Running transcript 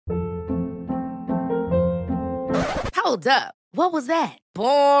Hold up. What was that?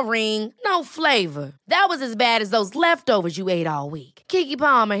 Boring. No flavor. That was as bad as those leftovers you ate all week. Keke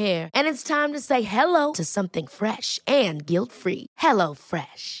Palmer here, and it's time to say hello to something fresh and guilt-free. Hello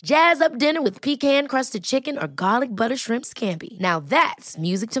Fresh. Jazz up dinner with pecan-crusted chicken or garlic butter shrimp scampi. Now that's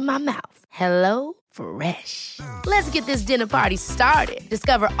music to my mouth. Hello Fresh. Let's get this dinner party started.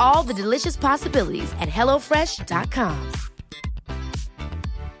 Discover all the delicious possibilities at hellofresh.com.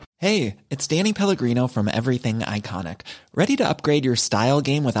 Hey, it's Danny Pellegrino from Everything Iconic. Ready to upgrade your style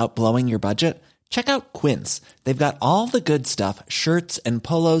game without blowing your budget? Check out Quince. They've got all the good stuff, shirts and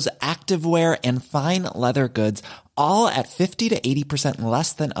polos, activewear, and fine leather goods, all at 50 to 80%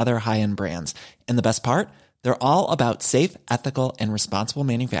 less than other high-end brands. And the best part? They're all about safe, ethical, and responsible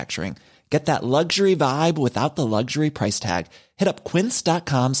manufacturing. Get that luxury vibe without the luxury price tag. Hit up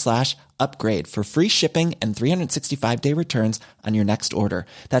quince.com/upgrade for free shipping and 365-day returns on your next order.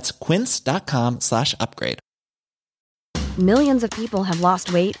 That's quince.com/upgrade. Millions of people have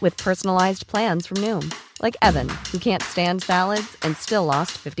lost weight with personalized plans from Noom. Like Evan, who can't stand salads and still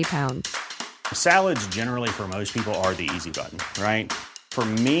lost 50 pounds. Salads generally for most people are the easy button, right? For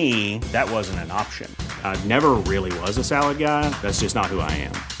me, that wasn't an option. I never really was a salad guy. That's just not who I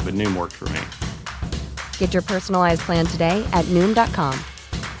am. But Noom worked for me. Get your personalized plan today at Noom.com.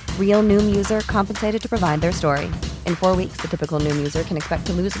 Real Noom user compensated to provide their story. In 4 weeks, the typical Noom user can expect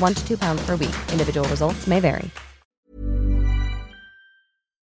to lose 1 to 2 pounds per week. Individual results may vary.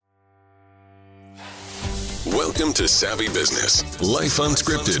 Welcome to Savvy Business, Life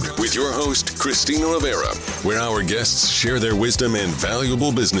Unscripted, with your host, Christina Rivera, where our guests share their wisdom and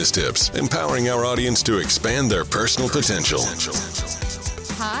valuable business tips, empowering our audience to expand their personal potential.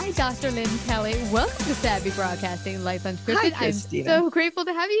 Hi, Dr. Lynn Kelley. Welcome to Savvy Broadcasting, Life Unscripted. Hi, Christina. I'm so grateful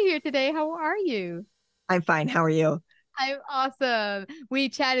to have you here today. How are you? I'm fine. How are you? I'm awesome. We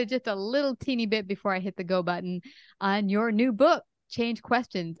chatted just a little teeny bit before I hit the go button on your new book, Change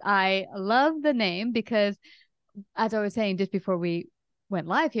Questions. I love the name because, as I was saying just before we went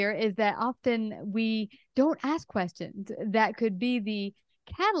live here, is that often we don't ask questions that could be the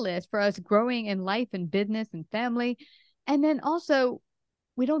catalyst for us growing in life and business and family. And then also,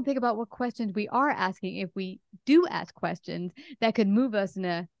 we don't think about what questions we are asking if we do ask questions that could move us in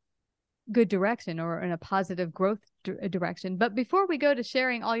a good direction or in a positive growth direction. But before we go to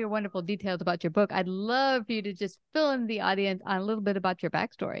sharing all your wonderful details about your book, I'd love for you to just fill in the audience on a little bit about your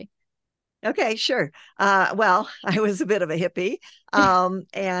backstory. Okay, sure. Well, I was a bit of a hippie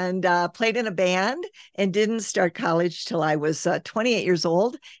and played in a band and didn't start college till I was 28 years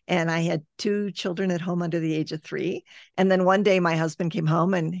old. And I had 2 children at home under the age of 3. And then one day my husband came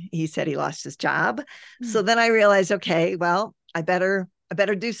home and he said he lost his job. So then I realized, okay, well, I better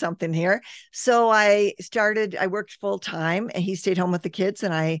do something here. So I worked full time and he stayed home with the kids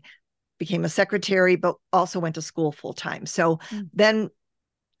and I became a secretary, but also went to school full time. So then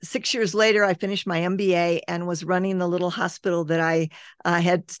 6 years later, I finished my MBA and was running the little hospital that I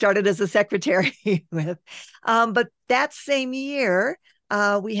had started as a secretary with. But that same year,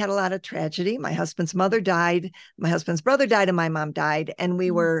 we had a lot of tragedy. My husband's mother died, my husband's brother died, and my mom died. And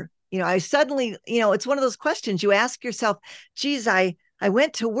we were, I suddenly, it's one of those questions you ask yourself, geez, I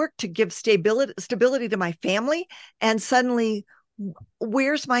went to work to give stability to my family. And suddenly,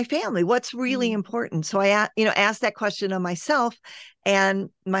 where's my family? What's really important? So I, asked that question of myself, and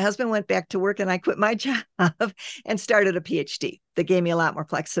my husband went back to work and I quit my job and started a PhD that gave me a lot more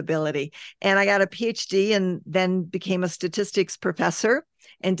flexibility. And I got a PhD and then became a statistics professor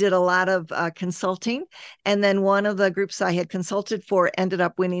and did a lot of consulting. And then one of the groups I had consulted for ended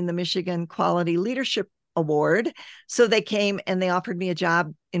up winning the Michigan Quality Leadership Award. So they came and they offered me a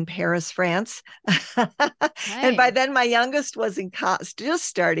job in Paris, France. And by then my youngest was just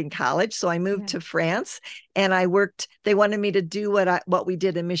starting college. So I moved to France and I worked, they wanted me to do what we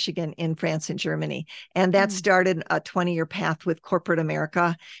did in Michigan, in France and Germany. And that started a 20-year path with corporate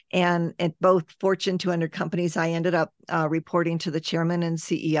America. And at both Fortune 200 companies, I ended up reporting to the chairman and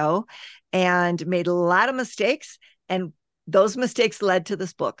CEO and made a lot of mistakes. And those mistakes led to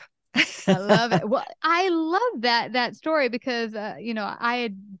this book. I love it. Well, I love that story because, I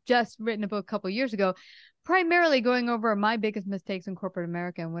had just written a book a couple of years ago, primarily going over my biggest mistakes in corporate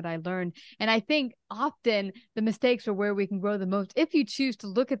America and what I learned. And I think often the mistakes are where we can grow the most if you choose to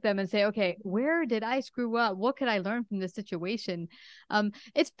look at them and say, okay, where did I screw up? What could I learn from this situation?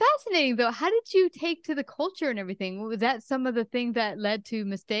 It's fascinating, though. How did you take to the culture and everything? Was that some of the things that led to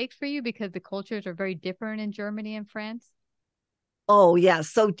mistakes for you because the cultures are very different in Germany and France? Oh, yeah.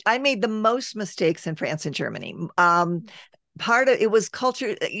 So I made the most mistakes in France and Germany. Part of it was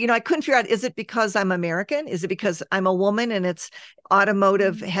culture. I couldn't figure out, is it because I'm American? Is it because I'm a woman and it's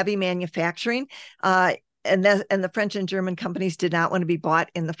automotive heavy manufacturing? and the French and German companies did not want to be bought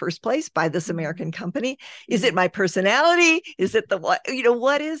in the first place by this American company. Is it my personality? Is it the what?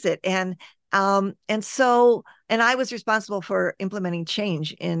 What is it? And I was responsible for implementing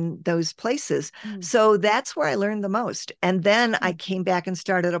change in those places. So that's where I learned the most. And then I came back and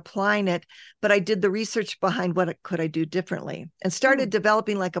started applying it, but I did the research behind what could I do differently and started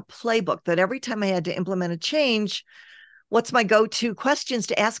developing like a playbook that every time I had to implement a change, what's my go-to questions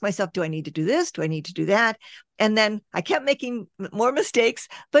to ask myself? Do I need to do this? Do I need to do that? And then I kept making more mistakes,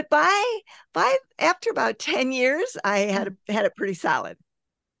 but by after about 10 years, I had it pretty solid.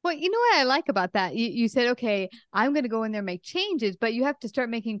 Well, you know what I like about that? You said, okay, I'm going to go in there and make changes, but you have to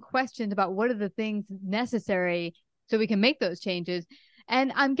start making questions about what are the things necessary so we can make those changes.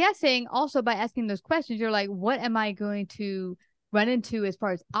 And I'm guessing also by asking those questions, you're like, what am I going to run into as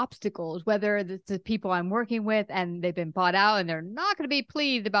far as obstacles, whether it's the people I'm working with and they've been bought out and they're not going to be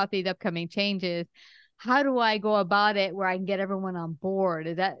pleased about these upcoming changes. How do I go about it where I can get everyone on board?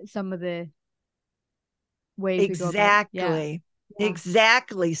 Is that some of the ways we go about it? Yeah.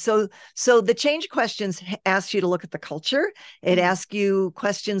 Exactly. So the change questions ask you to look at the culture. It asks you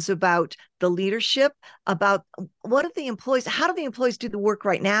questions about the leadership, about how do the employees do the work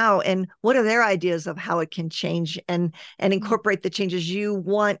right now, and what are their ideas of how it can change and incorporate the changes you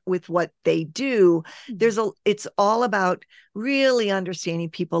want with what they do. It's all about really understanding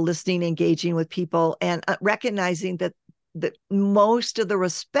people, listening, engaging with people, and recognizing that most of the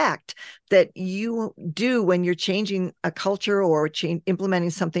respect that you do when you're changing a culture or implementing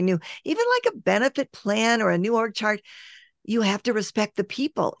something new, even like a benefit plan or a new org chart, you have to respect the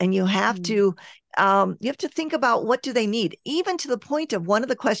people, and you have to think about what do they need, even to the point of one of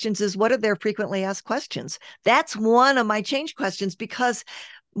the questions is, what are their frequently asked questions? That's one of my change questions, because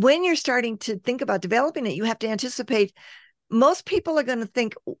when you're starting to think about developing it, you have to anticipate most people are going to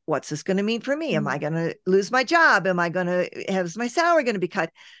think, what's this going to mean for me? Am I going to lose my job? Is my salary going to be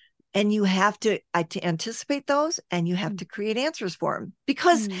cut? And you have to anticipate those, and you have to create answers for them.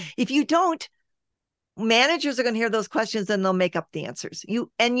 Because if you don't, managers are going to hear those questions and they'll make up the answers. You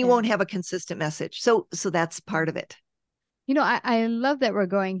won't have a consistent message. So that's part of it. I love that we're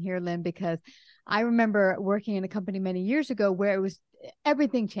going here, Lynn, because I remember working in a company many years ago where it was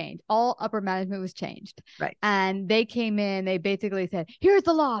everything changed. All upper management was changed. Right. And they came in, they basically said, here's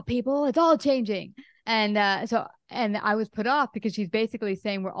the law, people, it's all changing. And I was put off because she's basically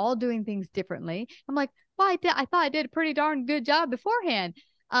saying we're all doing things differently. I'm like, well, I thought I did a pretty darn good job beforehand.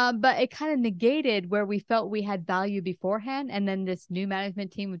 But it kind of negated where we felt we had value beforehand. And then this new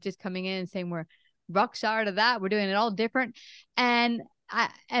management team was just coming in and saying, we're rock solid of that. We're doing it all different. And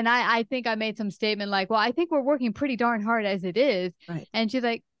I think I made some statement like, well, I think we're working pretty darn hard as it is. Right. And she's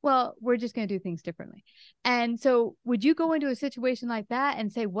like, well, we're just going to do things differently. And so would you go into a situation like that and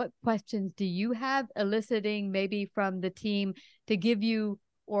say, what questions do you have eliciting maybe from the team to give you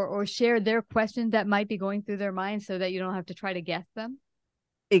or share their questions that might be going through their minds so that you don't have to try to guess them?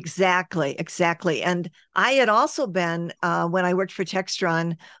 Exactly. And I had also been, when I worked for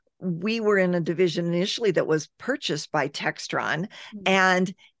Textron, we were in a division initially that was purchased by Textron.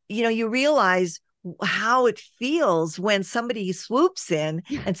 And, you realize how it feels when somebody swoops in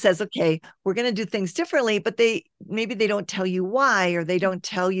and says, okay, we're going to do things differently, but maybe they don't tell you why, or they don't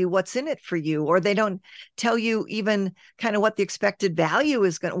tell you what's in it for you, or they don't tell you even kind of what the expected value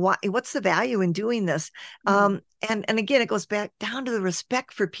is what's the value in doing this. And again, it goes back down to the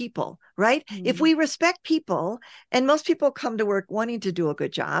respect for people, right? If we respect people, and most people come to work wanting to do a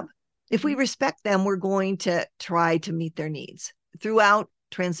good job, if we respect them, we're going to try to meet their needs throughout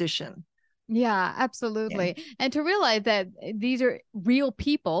transition. Yeah, absolutely. Yeah. And to realize that these are real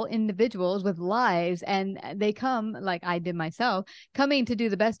people, individuals with lives, and they come, like I did myself, coming to do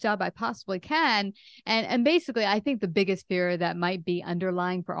the best job I possibly can. And basically, I think the biggest fear that might be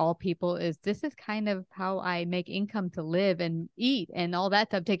underlying for all people is this is kind of how I make income to live and eat and all that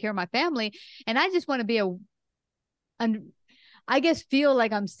stuff, take care of my family. And I just want to be I guess feel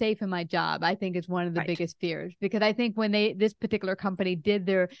like I'm safe in my job. I think is one of the biggest fears, because I think when this particular company did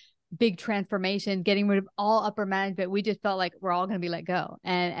their big transformation, getting rid of all upper management, we just felt like we're all going to be let go.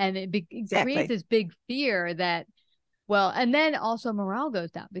 And it creates this big fear that, well, and then also morale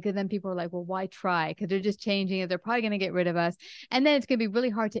goes down, because then people are like, well, why try? Because they're just changing it. They're probably going to get rid of us. And then it's going to be really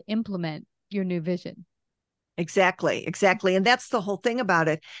hard to implement your new vision. Exactly. And that's the whole thing about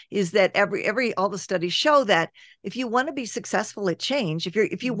it, is that all the studies show that if you want to be successful at change,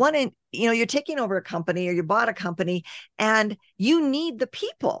 if you want to, you're taking over a company or you bought a company, and you need the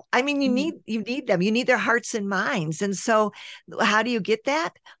people. I mean, you need them, you need their hearts and minds. And so how do you get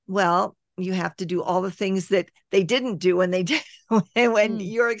that? Well, you have to do all the things that they didn't do when they did when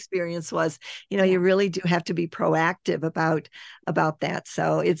your experience was, you really do have to be proactive about that.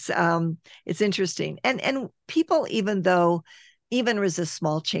 So it's interesting. And people, even resist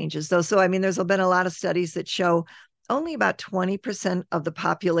small changes though. So I mean, there's been a lot of studies that show only about 20% of the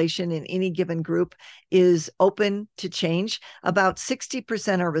population in any given group is open to change. About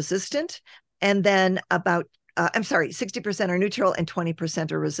 60% are resistant, and then 60% are neutral and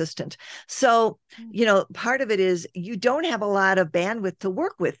 20% are resistant. So, part of it is you don't have a lot of bandwidth to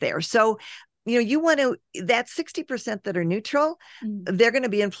work with there. So, you want to, that 60% that are neutral, they're going to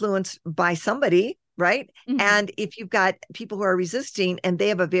be influenced by somebody, right? And if you've got people who are resisting and they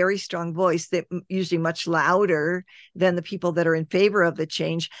have a very strong voice that usually much louder than the people that are in favor of the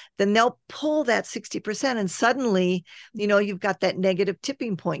change, then they'll pull that 60%. And suddenly, you've got that negative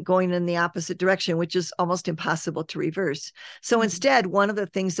tipping point going in the opposite direction, which is almost impossible to reverse. So instead, one of the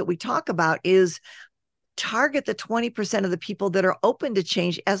things that we talk about is target the 20% of the people that are open to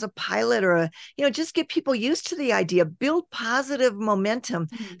change as a pilot, or just get people used to the idea, build positive momentum,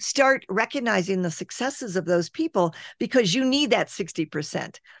 start recognizing the successes of those people, because you need that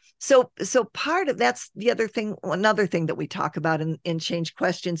 60%. So part of that's the other thing. Another thing that we talk about in change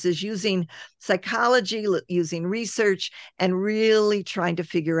questions is using psychology, using research, and really trying to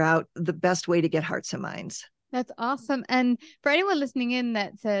figure out the best way to get hearts and minds. That's awesome. And for anyone listening in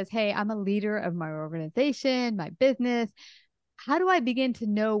that says, hey, I'm a leader of my organization, my business, how do I begin to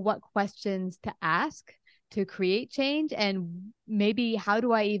know what questions to ask to create change? And maybe how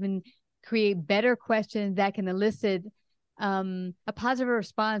do I even create better questions that can elicit a positive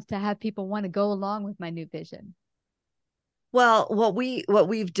response to have people want to go along with my new vision? Well, what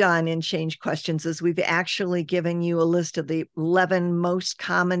we've done in Change Questions is we've actually given you a list of the 11 most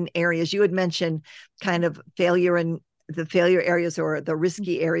common areas. You had mentioned kind of failure and the failure areas or the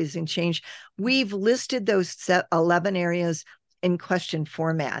risky areas in change. We've listed those 11 areas in question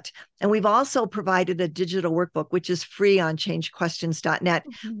format. And we've also provided a digital workbook, which is free on changequestions.net.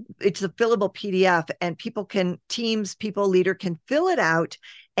 It's a fillable PDF, and leader can fill it out.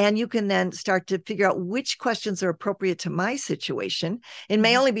 And you can then start to figure out which questions are appropriate to my situation. It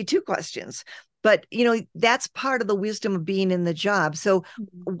may only be 2 questions, but that's part of the wisdom of being in the job. So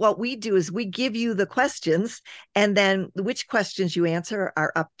what we do is we give you the questions, and then which questions you answer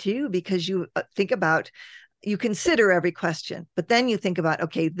are up to you, because you you consider every question, but then you think about,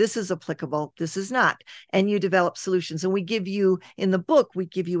 okay, this is applicable, this is not, and you develop solutions. And in the book, we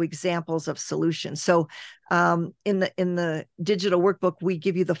give you examples of solutions. So in the digital workbook, we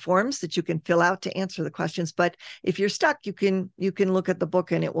give you the forms that you can fill out to answer the questions. But if you're stuck, you can look at the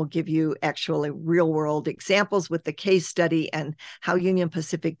book, and it will give you actually real world examples with the case study and how Union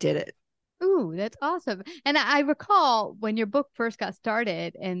Pacific did it. Ooh, that's awesome. And I recall when your book first got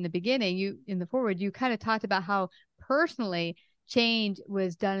started in the beginning, in the foreword, you kind of talked about how personally change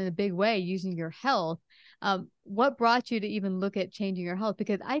was done in a big way using your health. What brought you to even look at changing your health?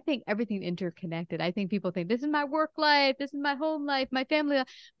 Because I think everything interconnected. I think people think this is my work life, this is my home life, my family life,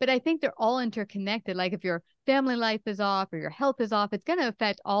 but I think they're all interconnected. Like if your family life is off or your health is off, it's going to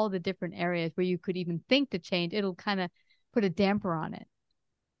affect all the different areas where you could even think to change. It'll kind of put a damper on it.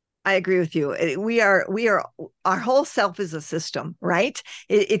 I agree with you. Our whole self is a system, right?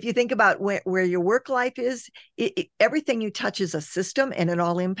 If you think about where your work life is, everything you touch is a system, and it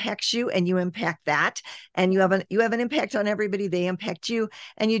all impacts you, and you impact that, and you have an impact on everybody. They impact you,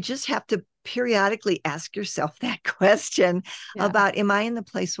 and you just have to periodically ask yourself that question about, am I in the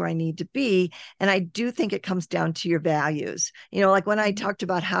place where I need to be? And I do think it comes down to your values. Like when I talked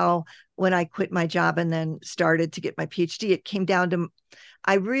about how when I quit my job and then started to get my PhD, it came down to,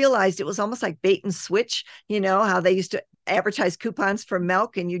 I realized it was almost like bait and switch, how they used to advertise coupons for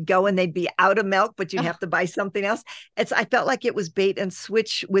milk, and you'd go and they'd be out of milk, but you'd have to buy something else. I felt like it was bait and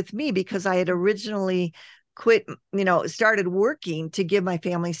switch with me, because I had originally quit, started working to give my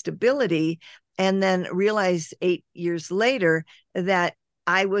family stability, and then realized 8 years later that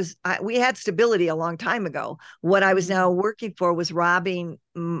we had stability a long time ago. What I was now working for was robbing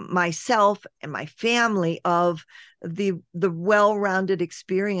myself and my family of the well-rounded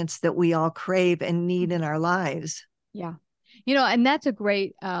experience that we all crave and need in our lives. Yeah. And that's a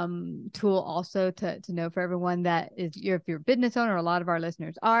great tool also to know for everyone that is, if you're a business owner, a lot of our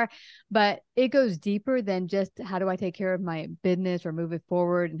listeners are, but it goes deeper than just how do I take care of my business or move it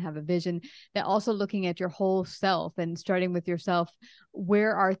forward and have a vision. That also looking at your whole self and starting with yourself,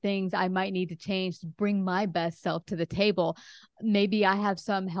 where are things I might need to change to bring my best self to the table? Maybe I have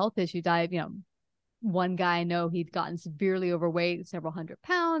some health issues. One guy I know, he'd gotten severely overweight, several hundred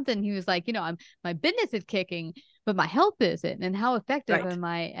pounds, and he was like, my business is kicking, but my health isn't. And how effective Right. am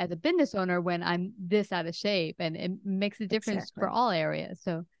I as a business owner when I'm this out of shape? And it makes a difference Exactly. for all areas.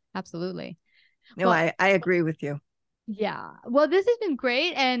 So absolutely. No, Well, I agree with you. yeah. Well, this has been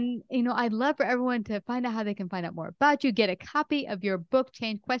great. And, I'd love for everyone to find out how they can find out more about you, get a copy of your book,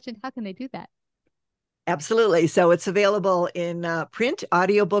 Change Questions. How can they do that? Absolutely. So it's available in print,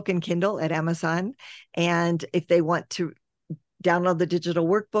 audiobook, and Kindle at Amazon. And if they want to download the digital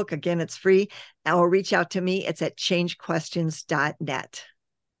workbook, again, it's free, or reach out to me. It's at changequestions.net.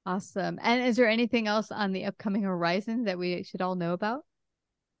 Awesome. And is there anything else on the upcoming horizon that we should all know about?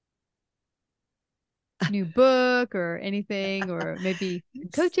 New book or anything, or maybe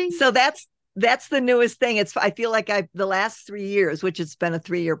coaching? So that's the newest thing. I feel like the last 3 years, which it's been a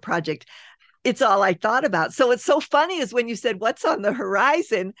 3-year project, it's all I thought about. So it's so funny is when you said, what's on the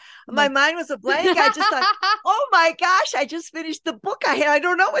horizon? My mind was a blank. I just thought, oh my gosh, I just finished the book I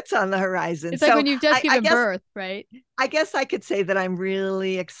don't know what's on the horizon. It's like when you've just given birth, right? I guess I could say that I'm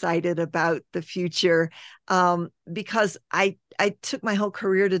really excited about the future because I took my whole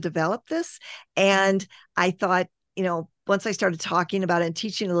career to develop this. And I thought, once I started talking about it and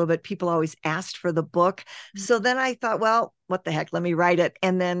teaching a little bit, people always asked for the book. So then I thought, well, what the heck, let me write it.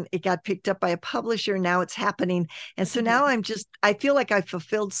 And then it got picked up by a publisher. Now it's happening. And so now I feel like I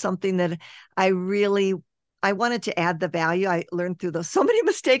fulfilled something that I wanted to add the value. I learned through so many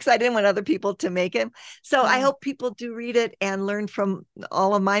mistakes. I didn't want other people to make them. So I hope people do read it and learn from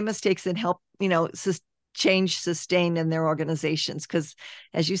all of my mistakes and help, change sustain in their organizations. Because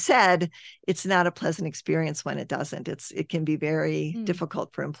as you said, it's not a pleasant experience when it doesn't. It can be very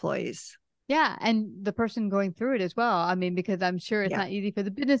difficult for employees. Yeah. And the person going through it as well. I mean, because I'm sure it's not easy for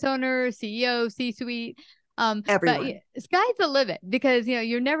the business owner, CEO, C-suite. Everyone. But sky's the limit because,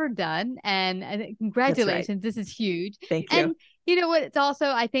 you're never done. And congratulations. This is huge. Thank you. And you know what? It's also,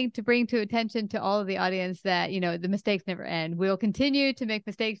 I think, to bring to attention to all of the audience that, the mistakes never end. We'll continue to make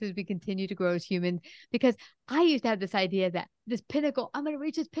mistakes as we continue to grow as humans, because I used to have this idea that this pinnacle, I'm going to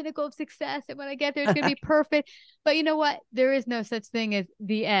reach this pinnacle of success. And when I get there, it's going to be perfect. But you know what? There is no such thing as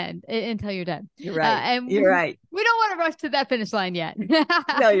the end until you're done. You're right. And you're right. We don't want to rush to that finish line yet.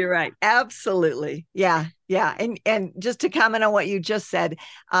 No, you're right. Absolutely. Yeah. Yeah. And just to comment on what you just said,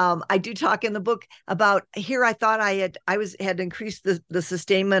 I do talk in the book about here. I thought I had increased the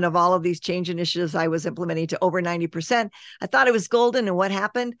sustainment of all of these change initiatives I was implementing to over 90%. I thought it was golden. And what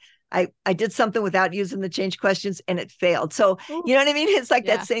happened? I did something without using the change questions and it failed. So, you know what I mean? It's like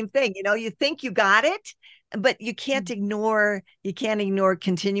that same thing, you think you got it, but you can't ignore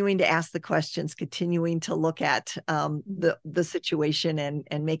continuing to ask the questions, continuing to look at the situation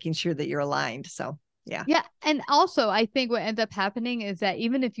and making sure that you're aligned. So, yeah. Yeah. And also, I think what ends up happening is that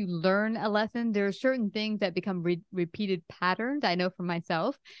even if you learn a lesson, there are certain things that become repeated patterns. I know for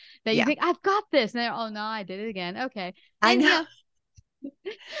myself that you think, I've got this. And oh, no, I did it again. Okay. I know.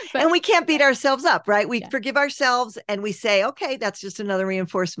 But, and we can't beat ourselves up, right? We forgive ourselves and we say, okay, that's just another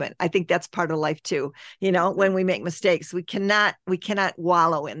reinforcement. I think that's part of life too. When we make mistakes, we cannot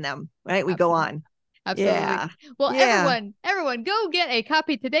wallow in them, right? We go on. Absolutely. Yeah. Well, everyone go get a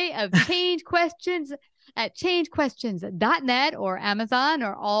copy today of Change Questions at changequestions.net or Amazon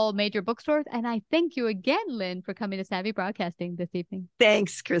or all major bookstores. And I thank you again, Lynn, for coming to Savvy Broadcasting this evening.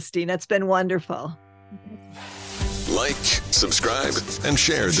 Thanks, Christine. It's been wonderful. Like, subscribe, and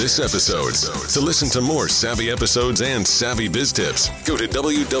share this episode. To listen to more Savvy episodes and Savvy Biz Tips, go to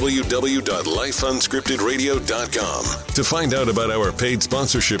www.lifeunscriptedradio.com. To find out about our paid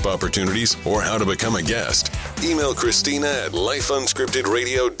sponsorship opportunities or how to become a guest, email Christina at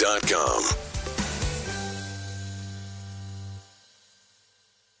lifeunscriptedradio.com.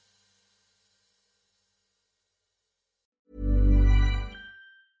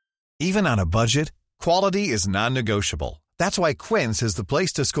 Even on a budget, quality is non-negotiable. That's why Quince is the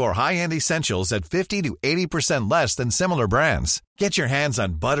place to score high-end essentials at 50 to 80% less than similar brands. Get your hands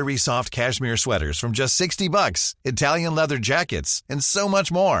on buttery soft cashmere sweaters from just $60, Italian leather jackets, and so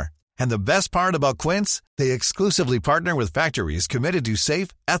much more. And the best part about Quince, they exclusively partner with factories committed to safe,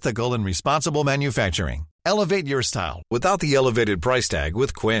 ethical, and responsible manufacturing. Elevate your style without the elevated price tag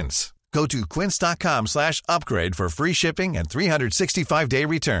with Quince. Go to quince.com/upgrade for free shipping and 365-day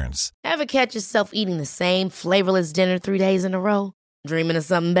returns. Ever catch yourself eating the same flavorless dinner 3 days in a row? Dreaming of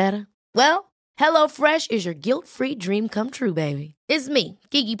something better? Well, HelloFresh is your guilt-free dream come true, baby. It's me,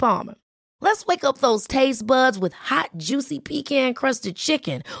 Keke Palmer. Let's wake up those taste buds with hot, juicy pecan-crusted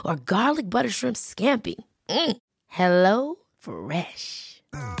chicken or garlic butter shrimp scampi. Hello Fresh.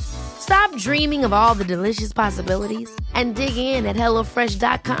 Stop dreaming of all the delicious possibilities and dig in at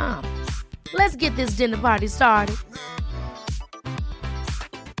HelloFresh.com. Let's get this dinner party started.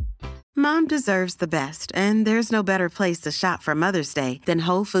 Mom deserves the best, and there's no better place to shop for Mother's Day than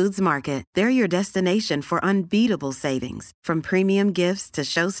Whole Foods Market. They're your destination for unbeatable savings, from premium gifts to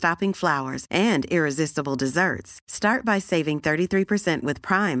show-stopping flowers and irresistible desserts. Start by saving 33% with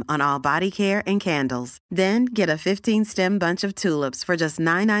Prime on all body care and candles. Then get a 15-stem bunch of tulips for just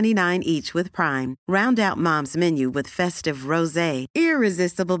 $9.99 each with Prime. Round out Mom's menu with festive rosé,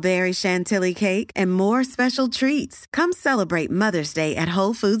 irresistible berry chantilly cake, and more special treats. Come celebrate Mother's Day at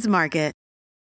Whole Foods Market.